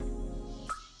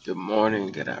Good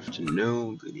morning, good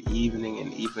afternoon, good evening,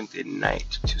 and even good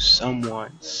night to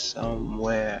someone,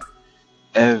 somewhere,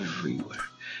 everywhere.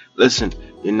 Listen,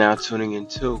 you're now tuning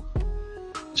into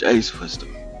Jay's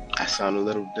Wisdom. I sound a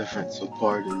little different, so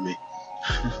pardon me.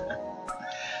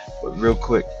 But real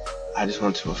quick, I just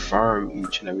want to affirm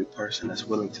each and every person that's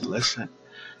willing to listen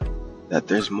that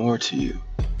there's more to you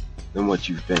than what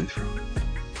you've been through.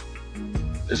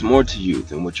 There's more to you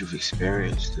than what you've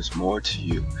experienced. There's more to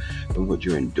you than what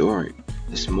you're enduring.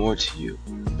 There's more to you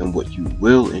than what you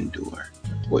will endure,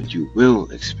 what you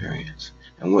will experience,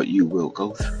 and what you will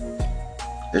go through.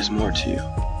 There's more to you.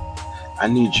 I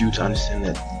need you to understand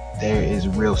that there is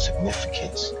real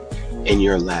significance in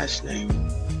your last name.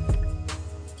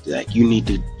 Like you need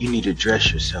to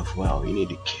dress yourself well. You need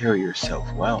to carry yourself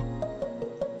well.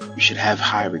 You should have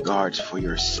high regards for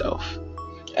yourself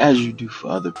as you do for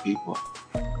other people.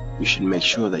 You should make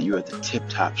sure that you're at the tip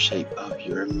top shape of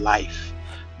your life,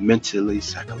 mentally,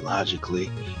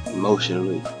 psychologically,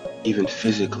 emotionally, even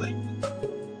physically.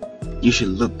 You should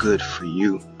look good for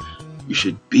you. You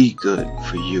should be good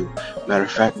for you. Matter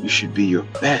of fact, you should be your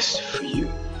best for you,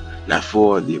 not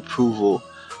for the approval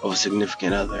of a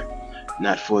significant other,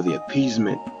 not for the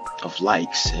appeasement of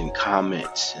likes and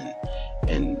comments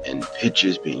and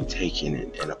pictures being taken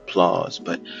and applause.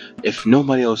 But if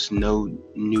nobody else knew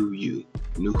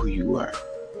who you were,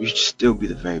 you should still be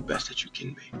the very best that you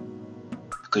can be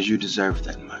because you deserve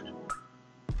that much.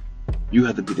 You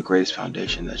have to be the greatest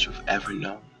foundation that you've ever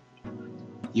known.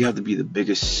 You have to be the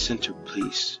biggest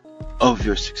centerpiece of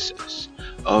your success,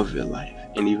 of your life,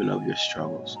 and even of your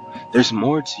struggles. There's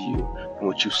more to you than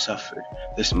what you suffered.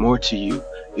 There's more to you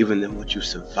even than what you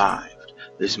survived.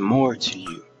 There's more to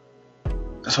you.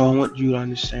 That's all I want you to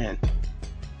understand.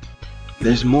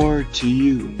 There's more to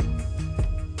you.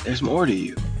 There's more to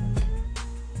you.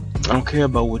 I don't care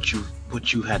about what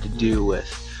you had to deal with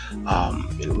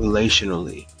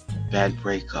relationally, bad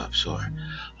breakups or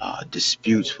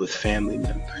disputes with family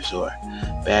members or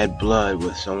bad blood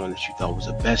with someone that you thought was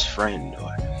a best friend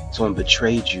or someone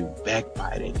betrayed you,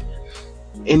 backbiting.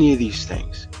 Any of these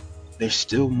things, there's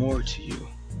still more to you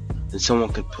than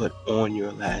someone could put on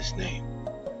your last name.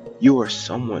 You are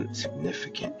someone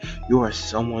significant. You are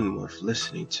someone worth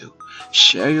listening to.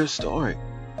 Share your story.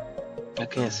 I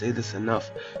can't say this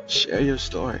enough. Share your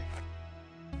story.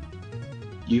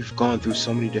 You've gone through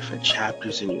so many different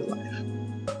chapters in your life.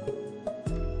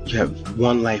 You have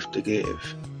one life to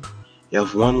give. You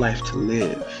have one life to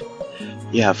live.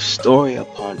 You have story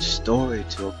upon story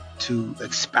to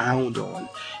expound on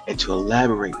and to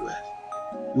elaborate with.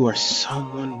 You are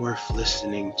someone worth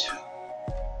listening to.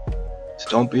 So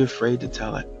don't be afraid to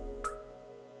tell it.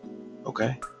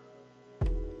 Okay?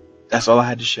 That's all I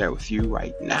had to share with you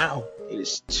right now. It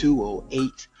is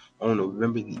 2:08 on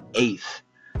November the 8th,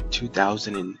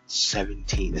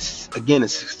 2017. It's a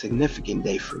significant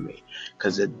day for me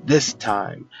because at this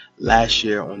time last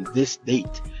year, on this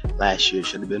date last year,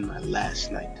 should have been my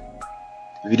last night.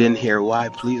 If you didn't hear why,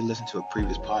 please listen to a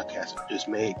previous podcast I just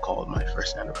made called My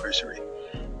First Anniversary.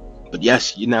 But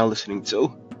yes, you're now listening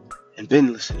to and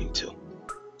been listening to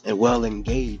and well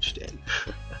engaged in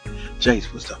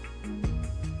Jay's Wisdom.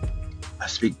 I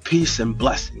speak peace and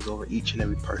blessings over each and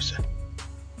every person.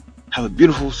 Have a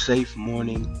beautiful, safe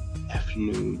morning,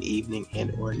 afternoon, evening,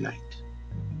 and or night.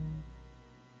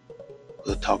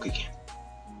 We'll talk again.